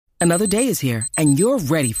Another day is here, and you're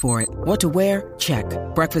ready for it. What to wear? Check.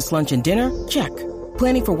 Breakfast, lunch, and dinner? Check.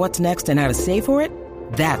 Planning for what's next and how to save for it?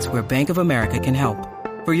 That's where Bank of America can help.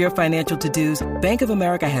 For your financial to-dos, Bank of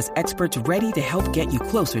America has experts ready to help get you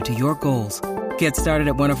closer to your goals. Get started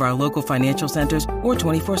at one of our local financial centers or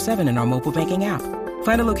 24/7 in our mobile banking app.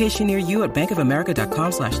 Find a location near you at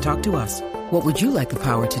bankofamerica.com/talktous. What would you like the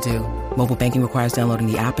power to do? Mobile banking requires downloading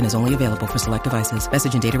the app and is only available for select devices.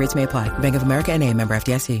 Message and data rates may apply. Bank of America NA, member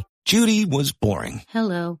FDIC. Judy was boring.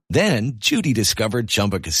 Hello. Then Judy discovered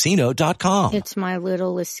ChumbaCasino.com. It's my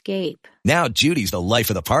little escape. Now Judy's the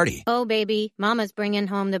life of the party. Oh, baby, mama's bringing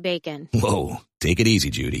home the bacon. Whoa, take it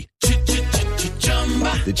easy, Judy.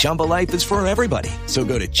 The Chumba life is for everybody. So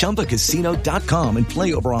go to ChumbaCasino.com and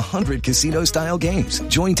play over 100 casino-style games.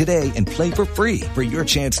 Join today and play for free for your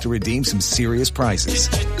chance to redeem some serious prizes.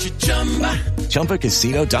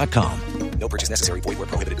 ChumbaCasino.com. No purchase necessary. Void where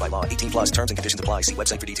prohibited by law. 18 plus terms and conditions apply. See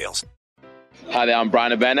website for details. Hi there, I'm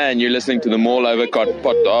Brian Abena, and you're listening to the Maul Over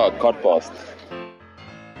Podcast.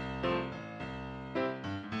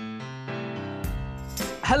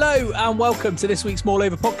 Hello and welcome to this week's Maul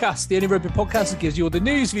Over Podcast, the only rugby podcast that gives you all the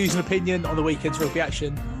news, views and opinion on the weekend's rugby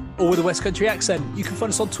action, all with a West Country accent. You can find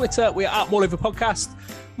us on Twitter. We are at Maul Over Podcast,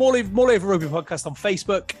 Maul Over Rugby Podcast on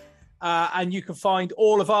Facebook. And you can find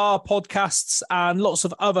all of our podcasts and lots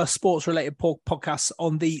of other sports-related podcasts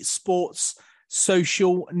on the Sports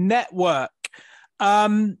Social Network.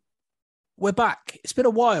 We're back. It's been a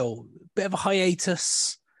while, bit of a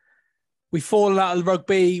hiatus. We've fallen out of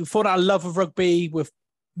rugby. We've fallen out of love of rugby. We're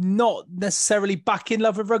not necessarily back in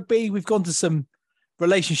love with rugby. We've gone to some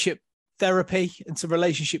relationship therapy and some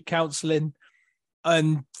relationship counselling.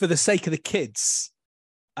 And for the sake of the kids,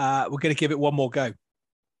 we're going to give it one more go.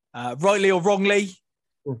 Rightly or wrongly,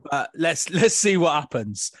 let's see what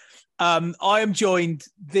happens. I am joined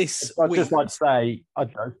this week. I'd just like to say,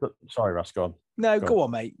 sorry, Russ, go on. No, go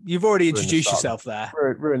on, mate. You've already introduced yourself there.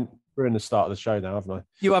 Ruined the start of the show now, haven't I?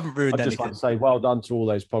 You haven't ruined anything. I'd just like to say well done to all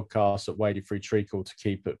those podcasts at Wadey Free Treacle to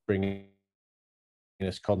keep it bringing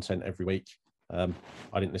us content every week. I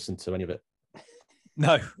didn't listen to any of it.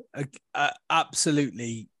 No,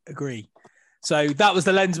 absolutely agree. So that was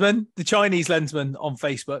the Lensman, the Chinese Lensman on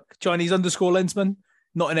Facebook, Chinese_Lensman,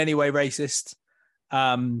 not in any way racist.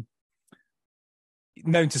 Known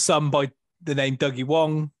to some by the name Dougie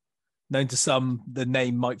Wong, known to some the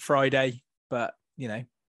name Mike Friday. But, you know,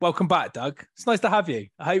 welcome back, Doug. It's nice to have you.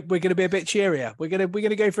 I hope we're going to be a bit cheerier. We're going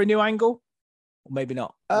to go for a new angle, or maybe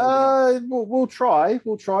not. We'll try. It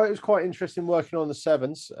was quite interesting working on the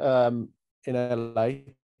sevens in LA.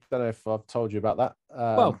 Don't know if I've told you about that.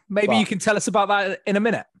 Well, maybe you can tell us about that in a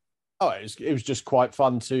minute. Oh, it was just quite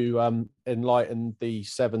fun to enlighten the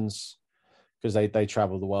sevens because they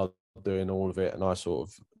travel the world doing all of it, and I sort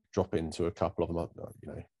of drop into a couple of them. You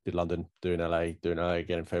know, did London, doing LA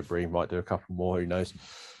again in February. Might do a couple more. Who knows?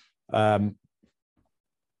 The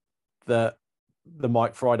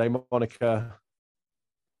Mike Friday moniker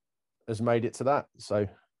has made it to that, so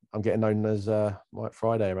I'm getting known as Mike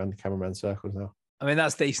Friday around the cameraman circles now. I mean,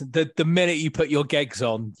 that's decent. The minute you put your gigs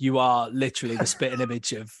on, you are literally the spitting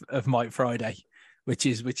image of Mike Friday, which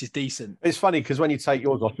is decent. It's funny because when you take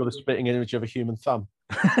yours off, you're the spitting image of a human thumb.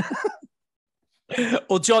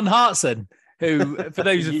 Or John Hartson, who, for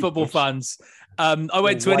those of football fans, I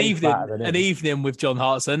went to an evening with John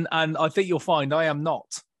Hartson, and I think you'll find I am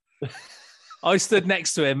not. I stood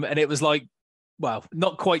next to him, and it was like, well,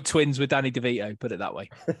 not quite twins with Danny DeVito, put it that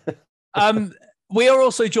way. We are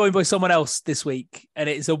also joined by someone else this week, and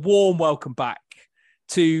it's a warm welcome back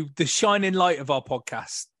to the shining light of our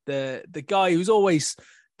podcast, the guy who's always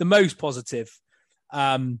the most positive,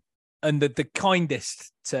 and the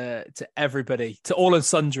kindest to everybody, to all and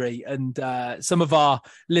sundry, and some of our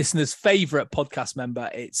listeners' favourite podcast member.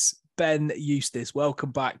 It's Ben Eustace.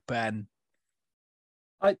 Welcome back, Ben.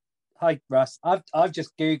 Hi, Russ. I've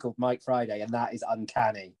just Googled Mike Friday, and that is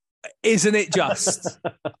uncanny. Isn't it just?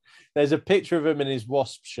 There's a picture of him in his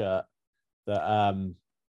Wasp shirt that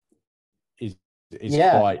is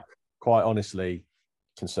quite honestly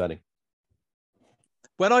concerning.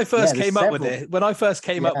 When I first came up with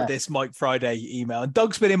this Mike Friday email, and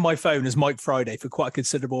Doug's been in my phone as Mike Friday for quite a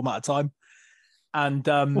considerable amount of time, and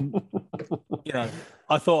you know,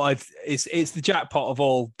 I thought it's the jackpot of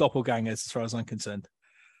all doppelgangers as far as I'm concerned.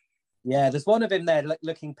 Yeah, there's one of him there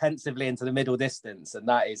looking pensively into the middle distance, and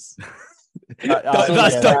that is that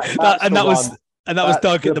was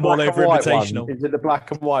Doug at the Maul Over Invitational. Is it the black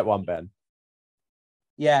and white one, Ben?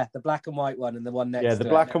 Yeah, the black and white one, and the one next. Yeah, the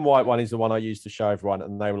black and white one is the one I used to show everyone,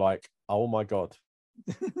 and they were like, "Oh my god!"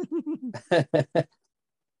 But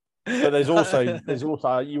there's also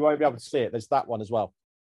you won't be able to see it. There's that one as well.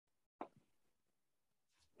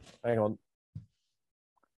 Hang on.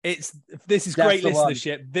 This is That's great the one.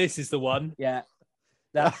 listenership. This is the one. Yeah.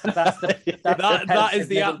 That's the That is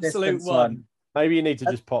the middle absolute distance one. Maybe you need to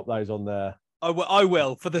just pop those on there. I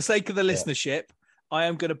will. For the sake of the listenership, I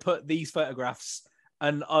am going to put these photographs,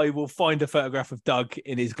 and I will find a photograph of Doug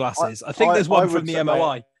in his glasses. I think there's one from the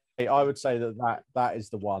MOI. I would say that is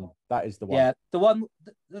the one. That is the one. Yeah, the one.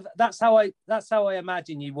 That's how I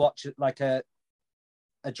imagine you watch like a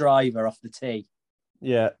driver off the tee.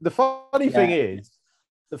 Yeah. The funny thing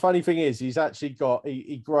is, he's actually got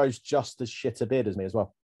he grows just as shit a beard as me as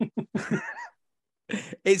well.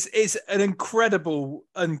 It's an incredible,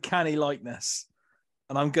 uncanny likeness,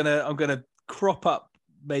 and I'm gonna crop up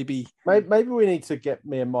maybe. Maybe we need to get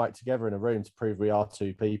me and Mike together in a room to prove we are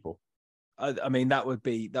two people. I mean, that would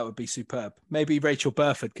be superb. Maybe Rachel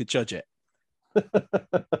Burford could judge it.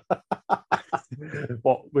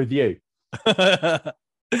 What with you? I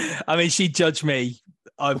mean, she'd judge me.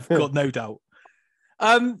 I've got no doubt.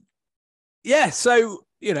 Yeah. So,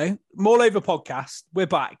 More Over podcast. We're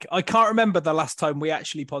back. I can't remember the last time we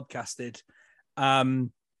actually podcasted.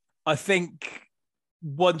 I think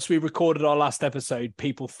once we recorded our last episode,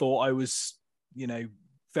 people thought I was,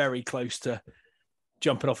 very close to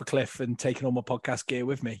jumping off a cliff and taking all my podcast gear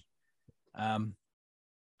with me. And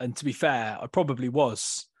to be fair, I probably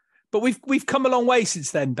was. But we've come a long way since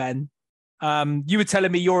then, Ben. You were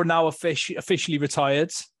telling me you're now officially retired.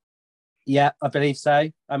 Yeah, I believe so.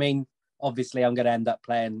 I mean, obviously, I'm going to end up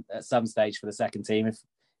playing at some stage for the second team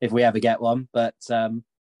if we ever get one. But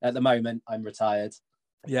at the moment, I'm retired.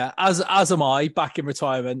 Yeah, as am I, back in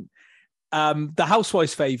retirement. The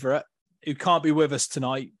Housewife's favourite, who can't be with us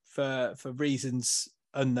tonight for reasons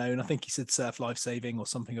unknown, I think he said surf life-saving or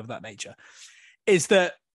something of that nature, is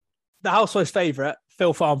that the Housewife's favourite,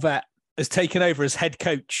 Phil Farnvet, has taken over as head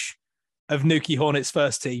coach of Newquay Hornets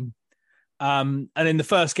first team. And in the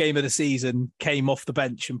first game of the season, came off the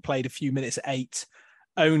bench and played a few minutes at 8,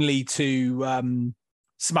 only to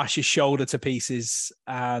smash his shoulder to pieces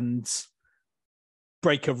and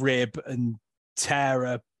break a rib and tear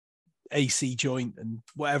a AC joint and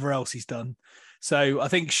whatever else he's done. So I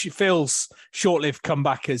think Phil's short-lived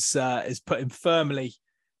comeback has put him firmly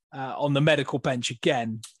on the medical bench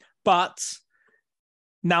again. But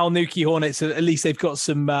now Newquay Hornets, at least they've got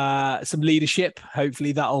some leadership.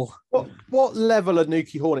 Hopefully that'll... What level are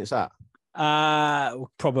Newquay Hornets at?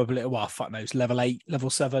 Probably, well, fuck knows, level 8, level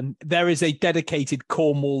 7. There is a dedicated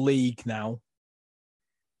Cornwall League now.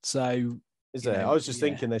 So... Is there? I was just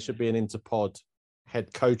thinking there should be an interpod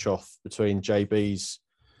head coach off between JB's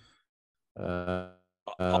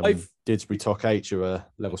Didsbury Toc H, who are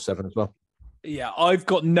level 7 as well. Yeah, I've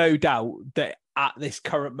got no doubt that at this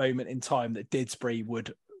current moment in time that Didsbury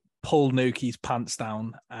would pull Newquay's pants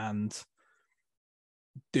down and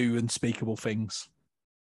do unspeakable things.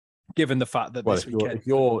 Given the fact that this weekend,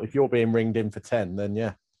 if you're being ringed in for 10, then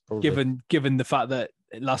yeah. Probably. Given the fact that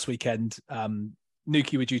last weekend,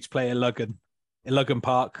 Newquay were due to play in Luggan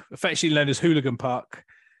Park, affectionately known as Hooligan Park.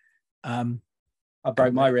 I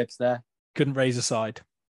broke my ribs there. Couldn't raise a side.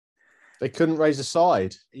 They couldn't raise a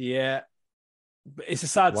side? Yeah. It's a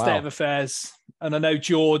sad state of affairs. And I know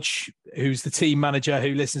George, who's the team manager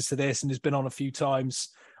who listens to this and has been on a few times,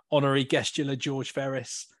 honorary guestular George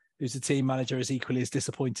Ferris, who's the team manager, is equally as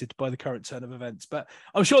disappointed by the current turn of events. But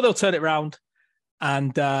I'm sure they'll turn it around,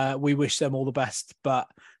 and we wish them all the best. But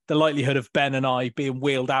the likelihood of Ben and I being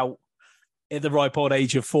wheeled out at the ripe old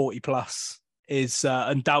age of 40 plus is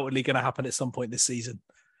undoubtedly going to happen at some point this season.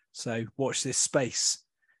 So watch this space.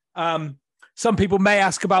 Some people may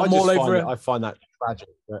ask about I find that tragic.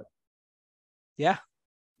 But yeah,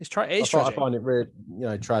 it's tragic. I find it really,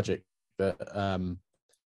 tragic that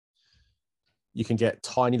you can get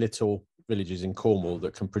tiny little villages in Cornwall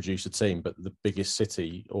that can produce a team, but the biggest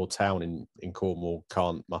city or town in Cornwall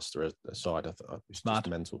can't muster a side. It's just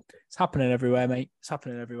mental. It's happening everywhere, mate. It's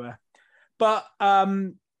happening everywhere. But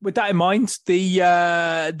with that in mind,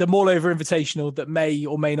 the Mall Over Invitational that may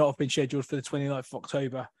or may not have been scheduled for the 29th of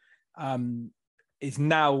October is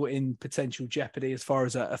now in potential jeopardy as far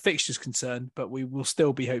as a fixture is concerned, but we will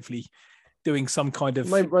still be hopefully doing some kind of...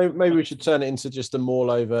 Maybe we should turn it into just a Mall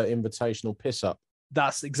Over Invitational piss-up.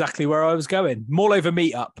 That's exactly where I was going. Mall Over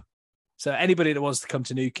meet-up. So anybody that wants to come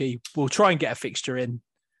to Newquay, we'll try and get a fixture in.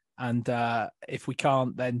 And if we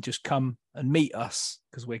can't, then just come and meet us,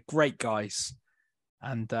 because we're great guys.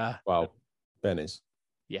 And well, Ben is.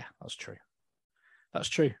 Yeah, that's true. That's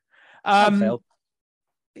true. Phil.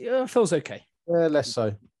 Yeah, Phil's okay. Yeah, less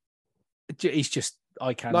so. He's just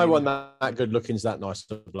eye candy. No one that good looking is that nice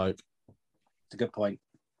a bloke. It's a good point.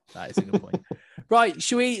 That is a good point. Right,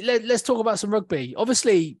 let's talk about some rugby.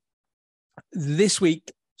 Obviously, this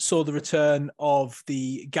week saw the return of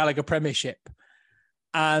the Gallagher Premiership,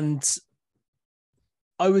 and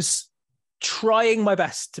I was trying my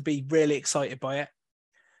best to be really excited by it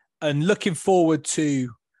and looking forward to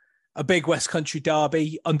a big West Country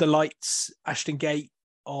derby under lights, Ashton Gate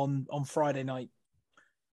on Friday night,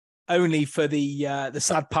 only for the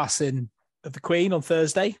sad passing of the Queen on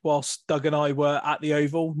Thursday, whilst Doug and I were at the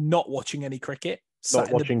Oval, not watching any cricket. Sat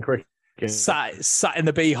in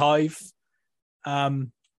the beehive.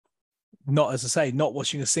 Not, as I say, not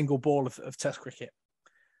watching a single ball of Test cricket.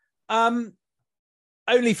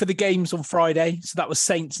 Only for the games on Friday. So that was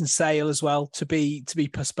Saints and Sale as well to be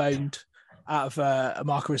postponed out of a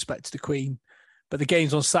mark of respect to the Queen. But the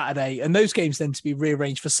games on Saturday, and those games then to be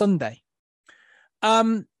rearranged for Sunday.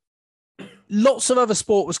 Lots of other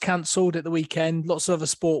sport was cancelled at the weekend. Lots of other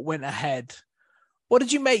sport went ahead. What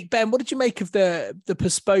did you make, Ben? What did you make of the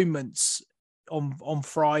postponements on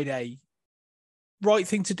Friday? Right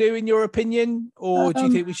thing to do in your opinion? Or do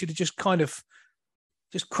you think we should have just kind of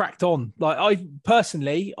just cracked on? Like, I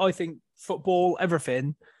think football,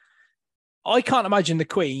 everything, I can't imagine the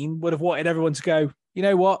Queen would have wanted everyone to go, you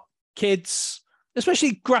know what, kids,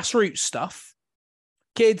 especially grassroots stuff.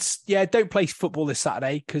 Kids, don't play football this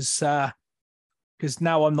Saturday because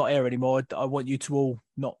now I'm not here anymore. I want you to all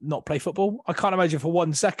not play football. I can't imagine for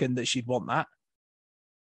 1 second that she'd want that.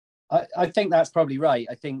 I think that's probably right.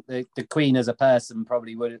 I think the Queen as a person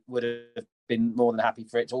probably would have been more than happy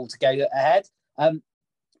for it all to go ahead.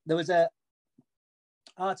 There was a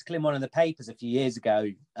article in one of the papers a few years ago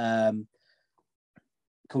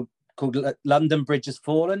called London Bridge Has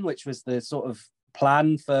Fallen, which was the sort of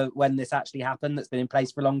plan for when this actually happened that's been in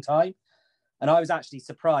place for a long time. And I was actually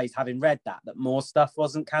surprised, having read that more stuff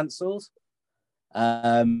wasn't cancelled.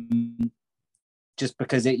 Just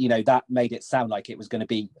because that made it sound like it was going to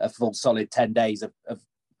be a full solid 10 days of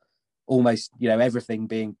almost, everything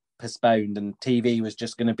being postponed, and TV was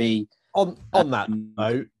just going to be on that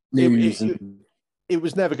note. It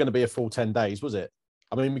was never going to be a full 10 days, was it?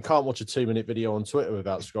 I mean, we can't watch a 2-minute video on Twitter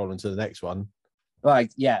without scrolling to the next one.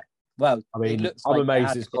 Right. Yeah. Well, I mean, I'm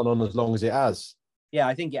amazed it's gone on as long as it has. Yeah,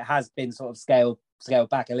 I think it has been sort of scaled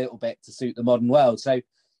back a little bit to suit the modern world. So,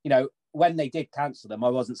 when they did cancel them, I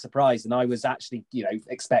wasn't surprised, and I was actually,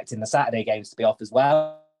 expecting the Saturday games to be off as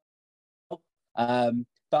well. But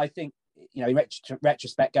I think, in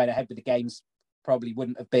retrospect, going ahead with the games probably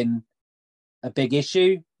wouldn't have been a big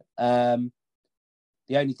issue. The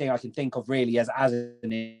only thing I can think of really as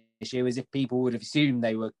an issue is if people would have assumed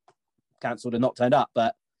they were cancelled and not turned up.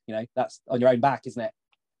 But that's on your own back, isn't it?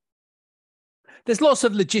 There's lots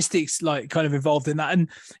of logistics kind of involved in that, and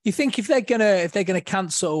you think if they're gonna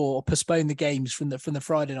cancel or postpone the games from the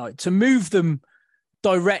Friday night, to move them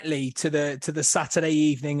directly to the Saturday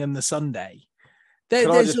evening and the Sunday. Can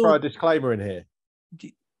I just throw a disclaimer in here?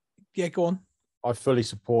 Yeah, go on. I fully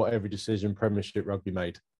support every decision Premiership Rugby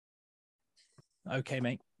made. Okay,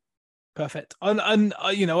 mate. Perfect. And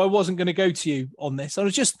I wasn't going to go to you on this. I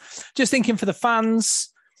was just thinking for the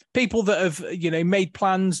fans, people that have, made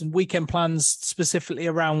plans and weekend plans specifically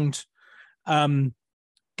around going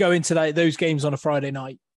to those games on a Friday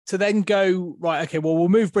night, to then go, right, okay, well, we'll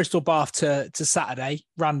move Bristol Bath to Saturday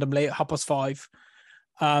randomly at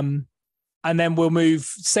 5:30. And then we'll move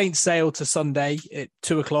Saints Sale to Sunday at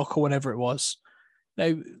 2:00 or whenever it was.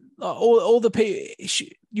 All the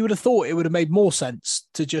people, you would have thought it would have made more sense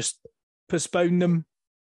to just postpone them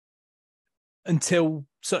until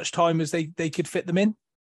such time as they could fit them in,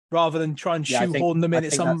 rather than try and shoehorn them in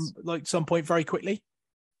at some point very quickly.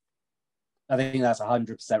 I think that's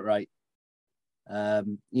 100% right.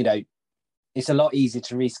 It's a lot easier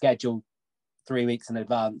to reschedule 3 weeks in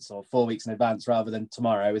advance or 4 weeks in advance rather than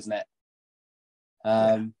tomorrow, isn't it?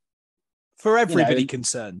 For everybody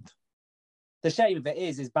concerned. The shame of it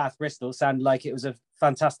is Bath Bristol sounded like it was a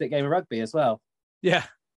fantastic game of rugby as well. Yeah,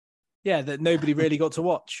 that nobody really got to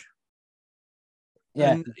watch.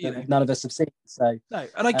 Yeah, and, none of us have seen. So no,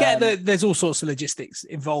 and I get that there's all sorts of logistics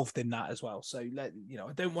involved in that as well. So I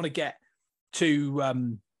don't want to get too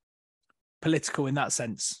political in that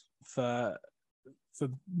sense for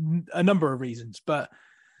a number of reasons, but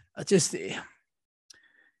it's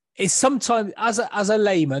sometimes as a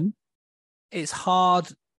layman, it's hard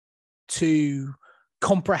to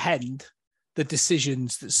comprehend the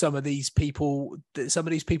decisions that some of these people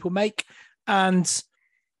make. And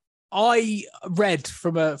I read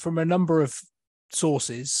from a number of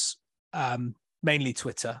sources, mainly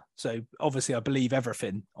Twitter. So obviously I believe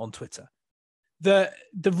everything on Twitter. The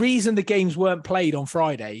reason the games weren't played on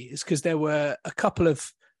Friday is because there were a couple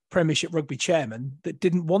of Premiership Rugby chairmen that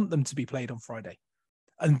didn't want them to be played on Friday.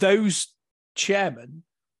 And those chairmen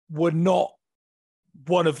were not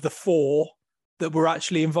one of the 4 that were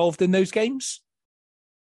actually involved in those games.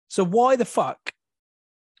 So why the fuck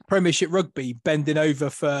Premiership Rugby bending over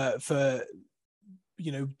for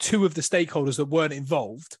 2 of the stakeholders that weren't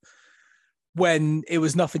involved when it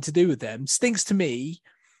was nothing to do with them stinks to me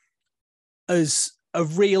as a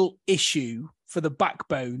real issue for the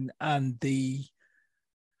backbone and the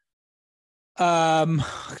trying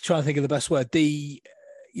to think of the best word, the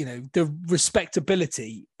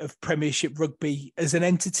respectability of Premiership Rugby as an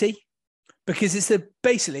entity, because it's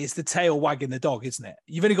the tail wagging the dog, isn't it?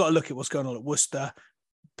 You've only got to look at what's going on at Worcester,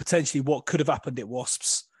 potentially what could have happened at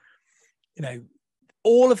Wasps.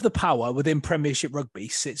 All of the power within Premiership Rugby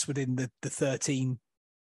sits within the 13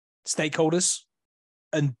 stakeholders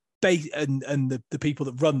and the people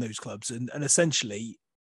that run those clubs, and essentially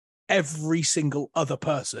every single other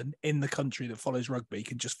person in the country that follows rugby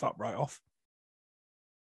can just fuck right off.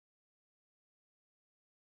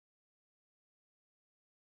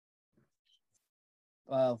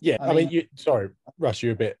 Well, yeah, I mean sorry, Russ,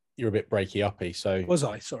 you're a bit breaky uppy. So was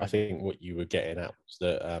I? Sorry. I think what you were getting at was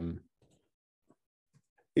that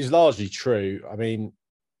is largely true. I mean,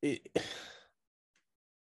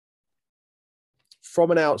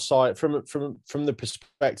 from an outside, from the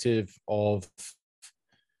perspective of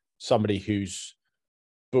somebody who's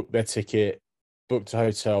booked their ticket, booked a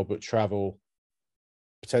hotel, booked travel,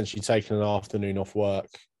 potentially taken an afternoon off work,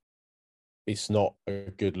 it's not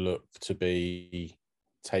a good look to be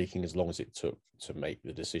taking as long as it took to make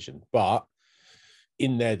the decision. But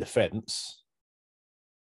in their defense,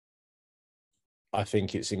 I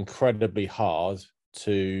think it's incredibly hard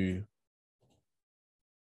to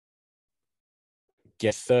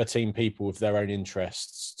get 13 people with their own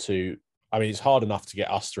interests to, I mean, it's hard enough to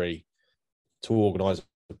get us 3 to organise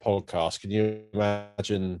a podcast. Can you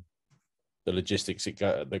imagine the logistics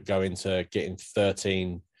that go into getting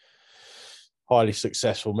 13 highly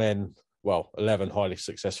successful men, 11 highly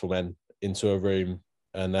successful men into a room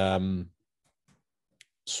and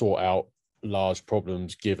sort out large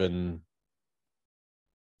problems given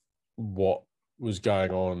what was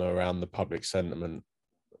going on around the public sentiment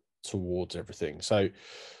towards everything? So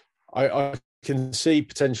I can see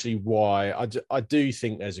potentially why. I do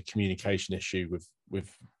think there's a communication issue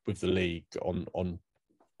with the league on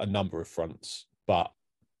a number of fronts, but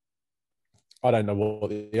I don't know what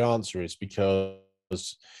the answer is, because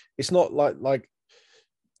it's not like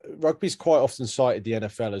rugby's quite often cited the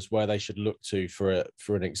NFL as where they should look to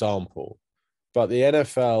for an example, but the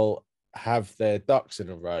NFL have their ducks in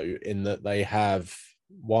a row in that they have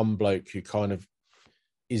one bloke who kind of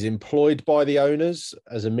is employed by the owners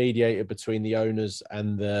as a mediator between the owners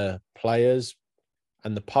and the players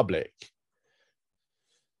and the public.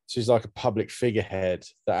 So he's like a public figurehead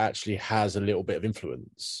that actually has a little bit of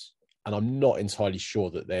influence. And I'm not entirely sure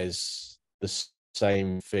that there's the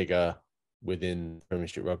same figure within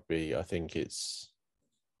Premiership Rugby. I think it's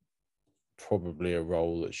probably a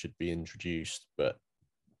role that should be introduced, but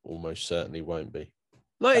almost certainly won't be.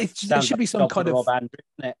 Like there should be some kind of Andrew,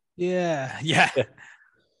 isn't it? Yeah.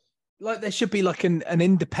 Like there should be like an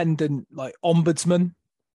independent like ombudsman,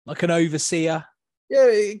 like an overseer. Yeah,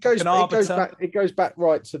 it goes back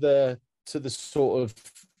right to the sort of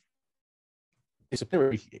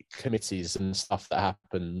disciplinary committees and stuff that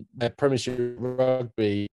happen. Premiership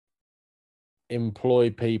Rugby employ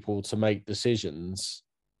people to make decisions,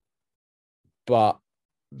 but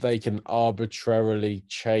they can arbitrarily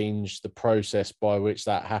change the process by which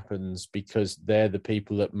that happens because they're the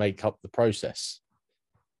people that make up the process.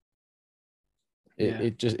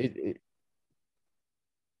 It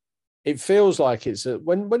feels like it's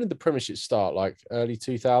when did the Premiership start? Like early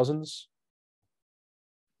 2000s?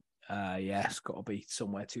 Yeah, it's got to be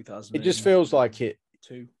somewhere 2000. It just feels like it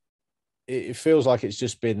feels like it's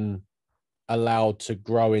just been allowed to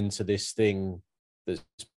grow into this thing that's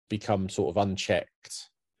become sort of unchecked,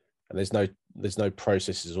 and there's no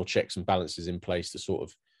processes or checks and balances in place to sort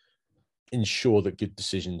of ensure that good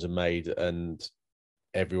decisions are made, and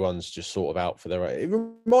everyone's just sort of out for their own. It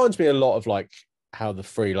reminds me a lot of like how the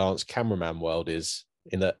freelance cameraman world is,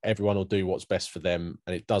 in that everyone will do what's best for them,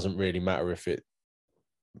 and it doesn't really matter if it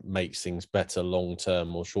makes things better long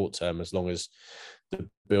term or short term, as long as the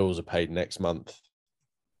bills are paid next month.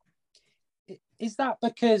 Is that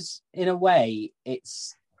because in a way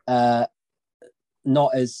it's not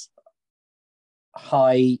as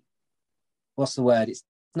high, what's the word, it's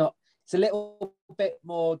a little bit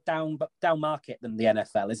more down market than the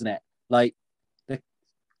NFL, isn't it? Like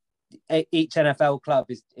each NFL club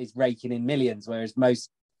is raking in millions, whereas most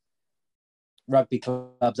rugby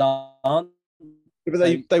clubs aren't.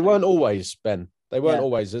 But they weren't always, Ben. They weren't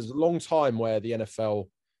always. There's a long time where the NFL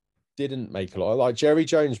didn't make a lot. Like Jerry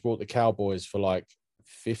Jones bought the Cowboys for like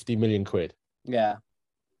 50 million quid. Yeah.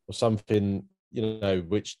 Or something,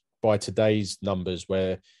 which by today's numbers,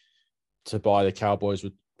 where to buy the Cowboys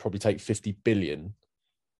would probably take 50 billion.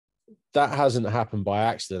 That hasn't happened by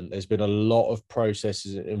accident. There's been a lot of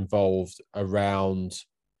processes involved around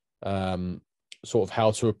sort of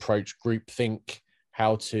how to approach groupthink,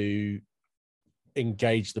 how to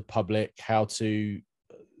engage the public, how to,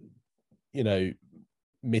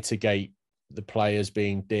 mitigate the players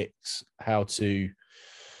being dicks, how to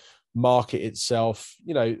market itself.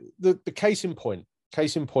 The case in point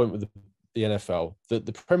with the NFL, that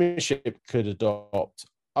the Premiership could adopt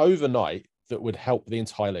overnight that would help the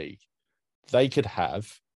entire league. They could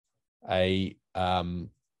have a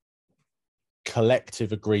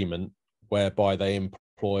collective agreement whereby they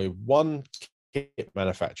employ one kit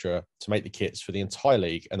manufacturer to make the kits for the entire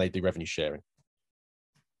league, and they do revenue sharing.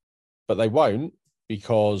 But they won't,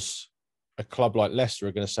 because a club like Leicester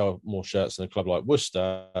are going to sell more shirts than a club like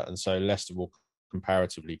Worcester, and so Leicester will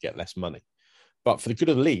comparatively get less money. But for the good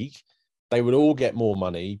of the league, they would all get more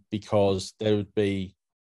money, because they would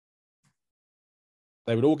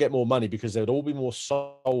all get more money because they would all be more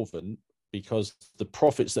solvent, because the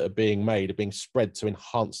profits that are being made are being spread to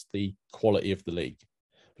enhance the quality of the league.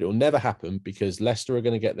 But it will never happen, because Leicester are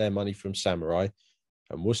going to get their money from Samurai,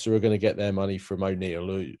 and Worcester are going to get their money from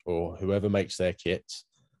O'Neill or whoever makes their kits,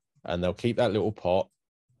 and they'll keep that little pot,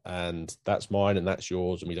 and that's mine and that's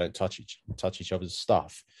yours, and we don't touch each other's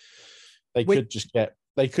stuff. They could just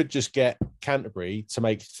get Canterbury to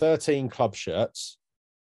make 13 club shirts.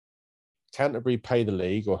 Canterbury pay the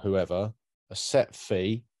league or whoever a set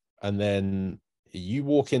fee, and then you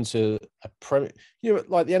walk into a like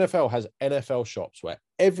the NFL has NFL shops where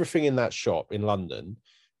everything in that shop in London,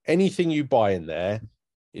 anything you buy in there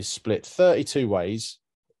is split 32 ways,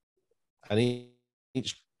 and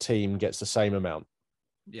each team gets the same amount.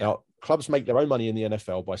 Yeah. Now, clubs make their own money in the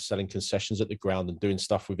NFL by selling concessions at the ground and doing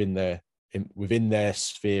stuff within their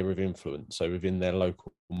sphere of influence, so within their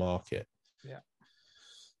local market. Yeah.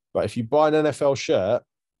 But if you buy an NFL shirt,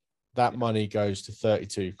 that money goes to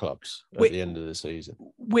 32 clubs at the end of the season.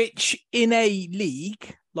 Which, in a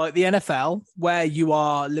league like the NFL, where you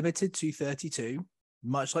are limited to 32,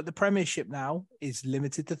 much like the Premiership now is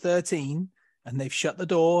limited to 13, and they've shut the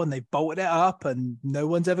door and they've bolted it up, and no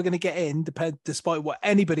one's ever going to get in, despite what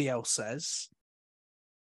anybody else says.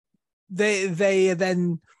 They are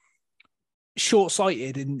then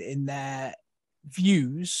short-sighted in their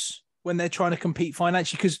views when they're trying to compete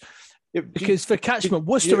financially, because for catchment,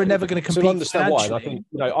 Worcester are never going to compete. To understand why, I think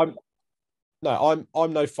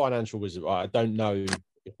I'm no financial wizard. Right? I don't know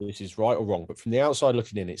if this is right or wrong, but from the outside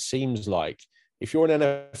looking in, it seems like if you're an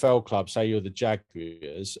NFL club, say you're the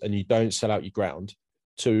Jaguars, and you don't sell out your ground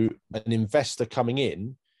to an investor coming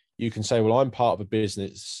in, you can say, well, I'm part of a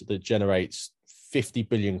business that generates 50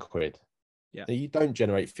 billion quid. Yeah. Now, you don't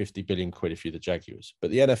generate 50 billion quid if you're the Jaguars, but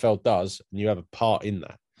the NFL does, and you have a part in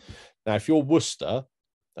that. Now, if you're Worcester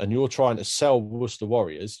and you're trying to sell Worcester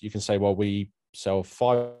Warriors, you can say, well, we sell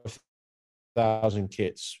 5,000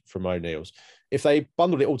 kits from O'Neill's. If they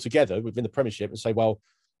bundle it all together within the Premiership and say, well,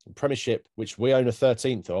 the Premiership, which we own a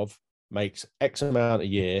 13th of, makes X amount a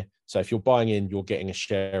year. So if you're buying in, you're getting a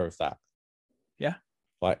share of that. Yeah.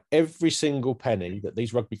 Like every single penny that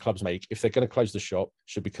these rugby clubs make, if they're going to close the shop,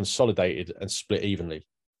 should be consolidated and split evenly.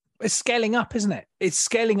 It's scaling up, isn't it? It's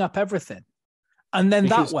scaling up everything. And then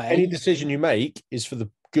because that way, any decision you make is for the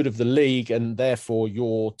good of the league and therefore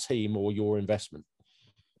your team or your investment.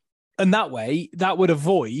 And that way, that would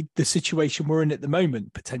avoid the situation we're in at the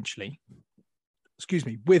moment, potentially. Excuse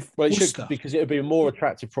me, with it Worcester. should, because it would be a more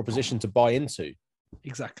attractive proposition to buy into.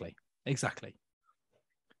 Exactly.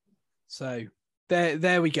 So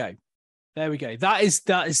there we go. That is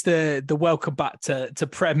the welcome back to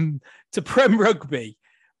Prem Rugby,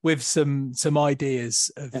 with some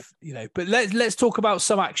ideas of, but let's talk about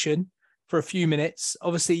some action for a few minutes.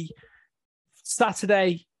 Obviously,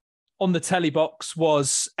 Saturday on the telly box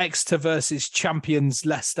was Exeter versus champions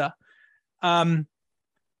Leicester.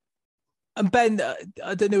 And Ben,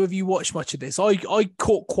 I don't know if you watched much of this. I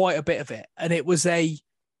caught quite a bit of it, and it was a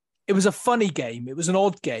funny game. It was an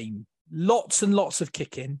odd game. Lots and lots of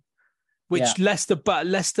kicking, which Leicester back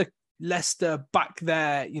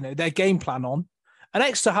their game plan on. And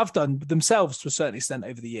Exeter have done themselves to a certain extent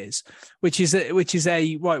over the years, which is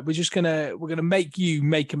right. We're gonna make you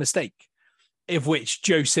make a mistake, of which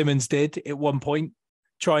Joe Simmons did at one point,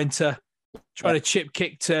 trying to chip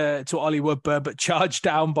kick to Ollie Woodburn, but charged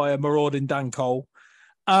down by a marauding Dan Cole.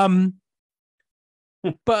 But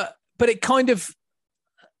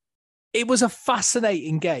it was a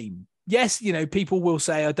fascinating game. yes, people will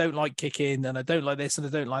say, I don't like kicking and I don't like this and I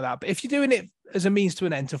don't like that. But if you're doing it as a means to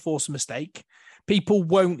an end to force a mistake, people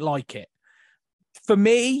won't like it. For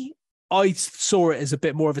me, I saw it as a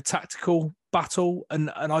bit more of a tactical battle,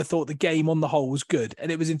 and I thought the game on the whole was good,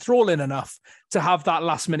 and it was enthralling enough to have that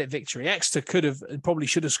last minute victory. Exeter could have and probably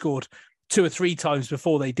should have scored 2 or 3 times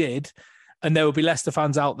before they did, and there will be Leicester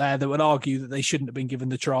fans out there that would argue that they shouldn't have been given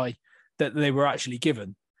the try that they were actually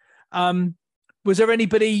given. Was there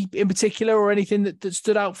anybody in particular or anything that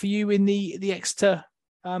stood out for you in the Exeter?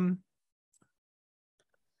 I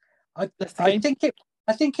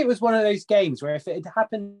think it was one of those games where if it had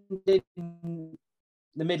happened in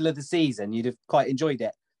the middle of the season, you'd have quite enjoyed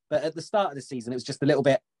it. But at the start of the season, it was just a little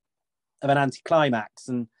bit of an anticlimax.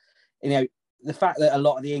 And, the fact that a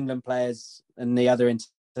lot of the England players and the other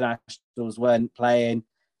internationals weren't playing,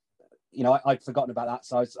 I'd forgotten about that.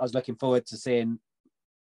 So I was looking forward to seeing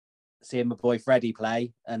my boy Freddie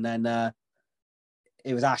play. And then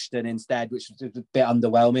it was Ashton instead, which was a bit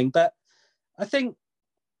underwhelming. But I think,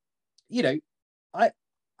 I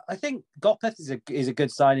think Gopeth is a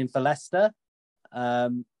good signing for Leicester.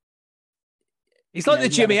 He's like the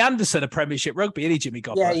Jimmy Anderson of Premiership Rugby, isn't he, Jimmy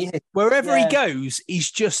Gopeth? Yeah, he is. Wherever he goes,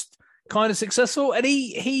 he's just kind of successful, and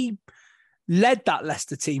he led that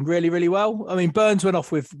Leicester team really, really well. I mean, Burns went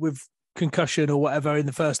off with concussion or whatever in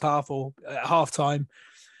the first half or at half time,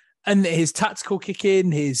 and his tactical kick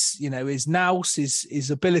in, his nous,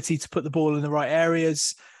 his ability to put the ball in the right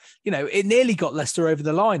areas. It nearly got Leicester over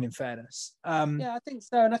the line, in fairness. Yeah, I think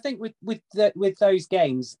so. And I think with those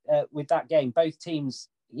games, with that game, both teams,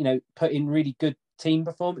 put in really good team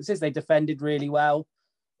performances. They defended really well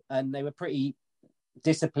and they were pretty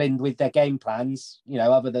disciplined with their game plans,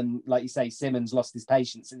 other than, like you say, Simmons lost his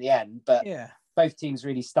patience in the end. But both teams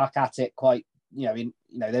really stuck at it quite,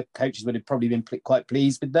 their coaches would have probably been quite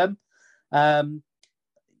pleased with them.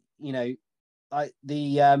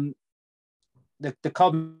 The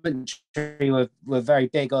commentary were very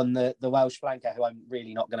big on the Welsh flanker, who I'm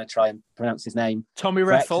really not going to try and pronounce his name. Tommy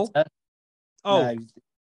Reffel. No,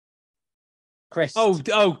 Chris.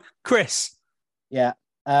 Chris. Yeah.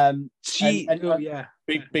 Big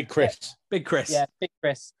Chris. Big Chris. Yeah, Big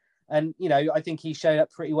Chris. And I think he showed up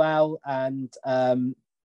pretty well, and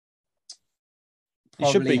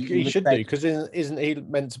he should do, because isn't he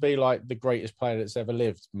meant to be like the greatest player that's ever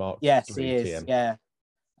lived, Mark? Yes, he is. Yeah.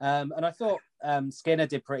 And I thought Skinner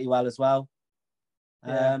did pretty well as well.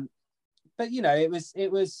 Yeah. But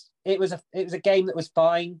it was a game that was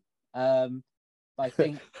fine. I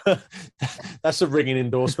think that's a ringing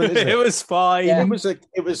endorsement, isn't it? It was fine. Yeah.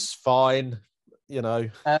 It was fine.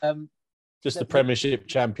 Just the Premiership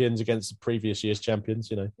champions against the previous year's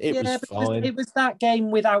champions. It was fine. It was that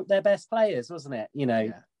game without their best players, wasn't it?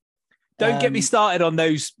 Yeah. Don't get me started on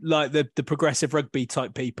those like the progressive rugby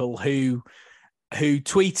type people who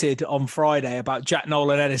tweeted on Friday about Jack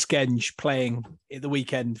Noel and Ellis Genge playing at the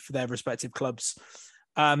weekend for their respective clubs.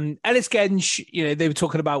 Ellis Genge, they were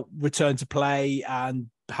talking about return to play and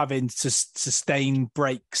having to sustain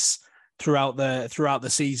breaks throughout the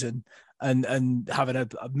season and having a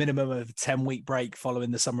minimum of a 10-week break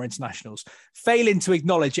following the summer internationals, failing to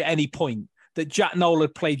acknowledge at any point that Jack Noel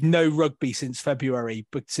had played no rugby since February,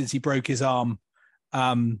 but since he broke his arm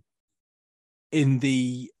in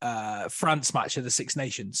the France match of the Six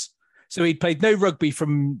Nations. So he'd played no rugby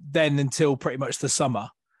from then until pretty much the summer.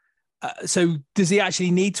 So does he actually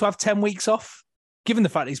need to have 10 weeks off? Given the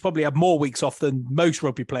fact that he's probably had more weeks off than most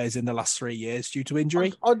rugby players in the last 3 years due to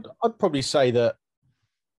injury? I'd probably say that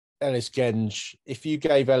Ellis Genge, if you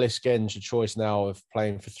gave Ellis Genge a choice now of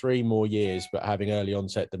playing for 3 more years but having early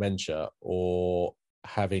onset dementia or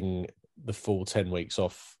having the full 10 weeks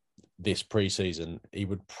off this pre-season, he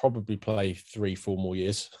would probably play 3-4 more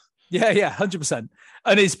years. Yeah, 100%.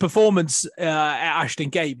 And his performance at Ashton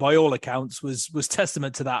Gate, by all accounts, was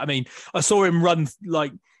testament to that. I mean, I saw him run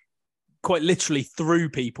like quite literally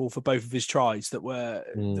through people for both of his tries that were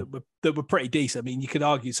pretty decent. I mean, you could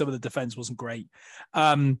argue some of the defense wasn't great.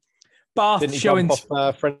 Bath didn't he showing bump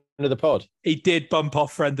off friend of the pod. He did bump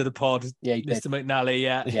off friend of the pod. Yeah, Mr. McNally.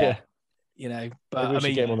 Yeah. But I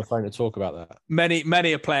mean, get him on the phone to talk about that.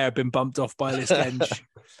 Many a player have been bumped off by Ellis Genge.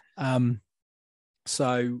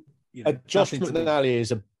 Josh McNally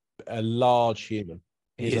is a large human.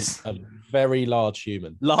 He's a very large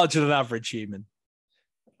human, larger than average human.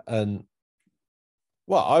 And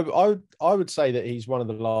well, I would say that he's one of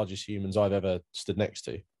the largest humans I've ever stood next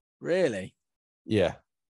to. Really? Yeah,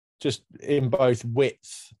 just in both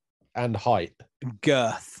width and height, and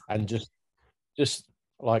girth, and just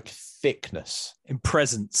like thickness, in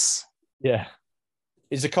presence. Yeah,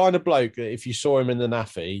 he's the kind of bloke that if you saw him in the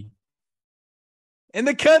naffy, In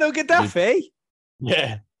the Colonel Gaddafi?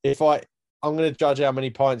 Yeah. I'm going to judge how many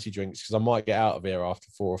pints he drinks because I might get out of here after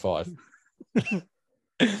 4 or 5.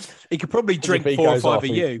 He could probably drink 4 or 5 of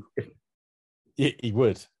you. He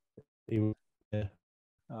would. He would. Yeah.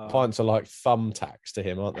 Oh. Pints are like thumbtacks to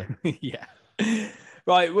him, aren't they? Yeah.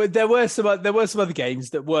 Right. Well, there were some other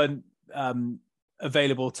games that weren't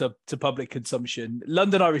available to public consumption.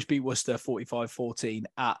 London Irish beat Worcester 45-14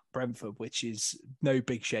 at Brentford, which is no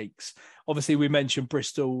big shakes. Obviously, we mentioned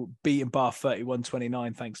Bristol beating Bath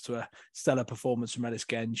 31-29 thanks to a stellar performance from Ellis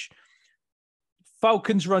Genge.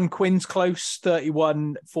 Falcons run Quins close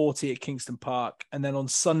 31-40 at Kingston Park. And then on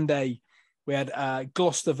Sunday, we had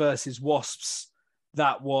Gloucester versus Wasps.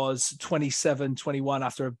 That was 27-21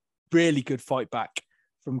 after a really good fight back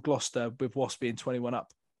from Gloucester, with Wasps being 21-0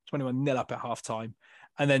 up at half-time.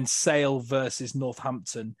 And then Sale versus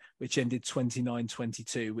Northampton, which ended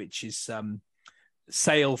 29-22, which is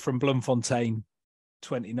Sale from Bloemfontein,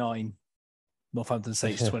 29, Northampton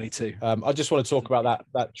Saints 22. I just want to talk about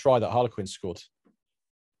that try that Harlequin scored.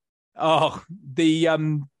 Oh, the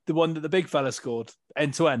one that the big fella scored,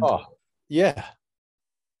 end-to-end. Oh, yeah.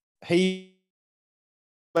 He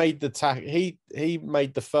made the he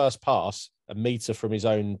made the first pass a metre from his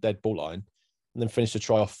own dead ball line, and then finished the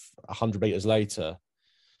try off 100 metres later,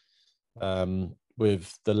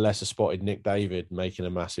 with the lesser spotted Nick David making a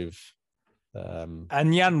massive and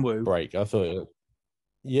Yanwu break. I thought,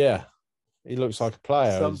 yeah, he looks like a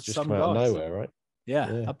player. He's just come out of nowhere, right?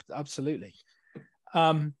 Yeah. Absolutely.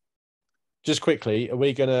 Just quickly, are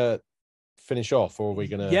we going to finish off, or are we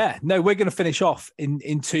going to? Yeah, no, we're going to finish off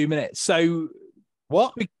in 2 minutes. So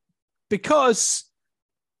what? Because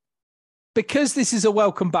this is a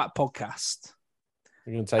welcome back podcast.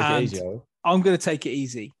 You're going to take it easy, are you? I'm going to take it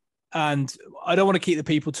easy. And I don't want to keep the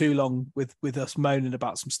people too long with us moaning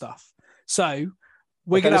about some stuff. So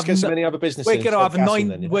we're going to have some any other business. We're going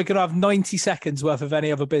to have 90 seconds worth of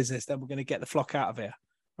any other business. Then we're going to get the flock out of here.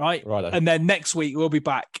 Right. And then next week we'll be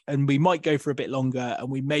back, and we might go for a bit longer, and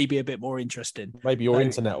we may be a bit more interesting. Maybe your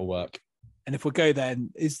internet will work. And if we go then,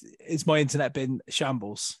 is my internet been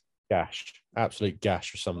shambles? Gash. Absolute gash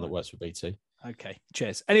for someone that works for BT. Okay.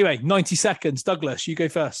 Cheers. Anyway, 90 seconds. Douglas, you go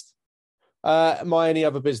first. My only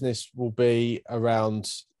other business will be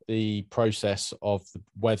around the process of the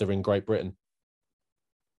weather in Great Britain.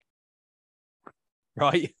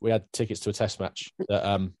 Right. We had tickets to a test match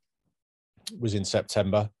that was in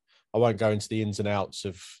September. I won't go into the ins and outs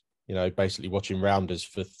of, basically watching rounders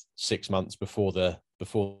for 6 months before the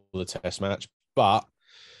test match. But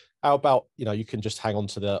how about, you can just hang on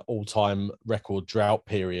to the all-time record drought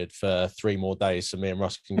period for 3 more days, so me and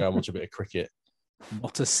Russ can go and watch a bit of cricket.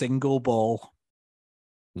 Not a single ball.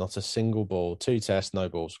 Not a single ball. 2 tests, no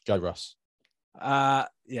balls. Go, Russ.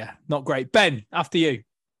 Yeah, not great. Ben, after you.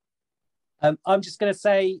 I'm just going to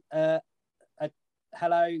say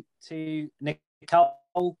hello to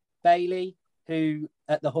Nicole Bailey, who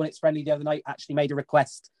at the Hornets friendly the other night actually made a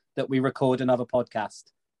request that we record another podcast.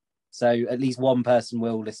 So at least one person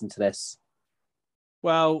will listen to this.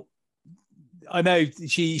 Well, I know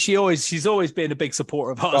she's always been a big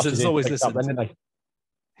supporter of ours and has always listened.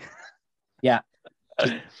 Yeah.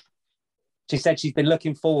 She said she's been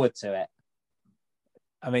looking forward to it.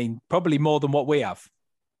 I mean, probably more than what we have.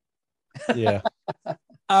 Yeah.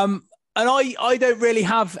 And I don't really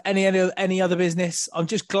have any other business. I'm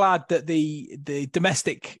just glad that the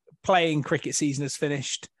domestic playing cricket season has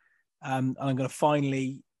finished. And I'm going to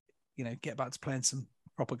finally, get back to playing some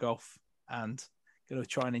proper golf and going to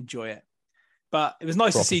try and enjoy it. But it was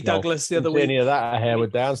nice to see Douglas the other week. Any of that at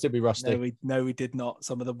Harewood Downs, did we, Rusty? No, we did not.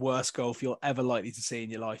 Some of the worst golf you're ever likely to see in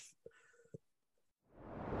your life.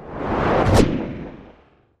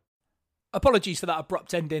 Apologies for that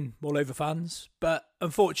abrupt ending, All Over fans, but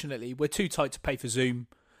unfortunately we're too tight to pay for Zoom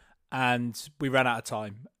and we ran out of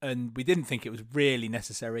time, and we didn't think it was really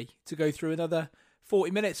necessary to go through another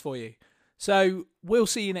 40 minutes for you. So we'll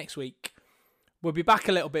see you next week. We'll be back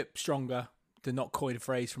a little bit stronger, to not coin a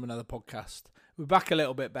phrase from another podcast. We're back a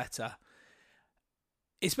little bit better.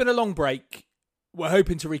 It's been a long break. We're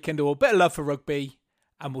hoping to rekindle a bit of love for rugby,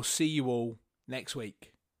 and we'll see you all next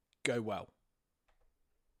week. Go well.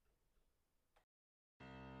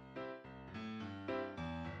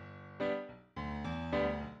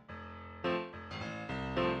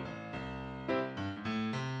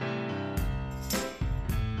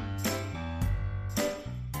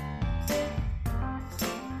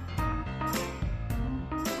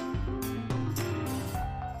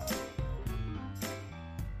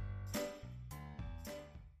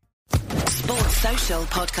 Social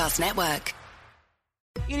Podcast Network.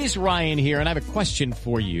 It is Ryan here, and I have a question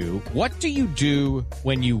for you. What do you do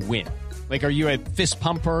when you win? Like, are you a fist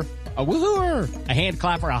pumper, a woohooer, a hand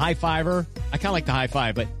clapper, a high fiver? I kind of like the high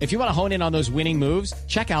five, but if you want to hone in on those winning moves,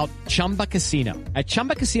 check out Chumba Casino. At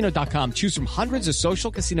ChumbaCasino.com, choose from hundreds of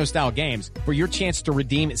social casino style games for your chance to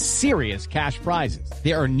redeem serious cash prizes.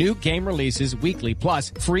 There are new game releases weekly,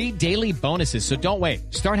 plus free daily bonuses. So don't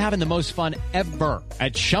wait. Start having the most fun ever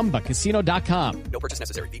at ChumbaCasino.com. No purchase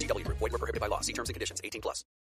necessary. VGW Group. Void where prohibited by law. See terms and conditions. 18+.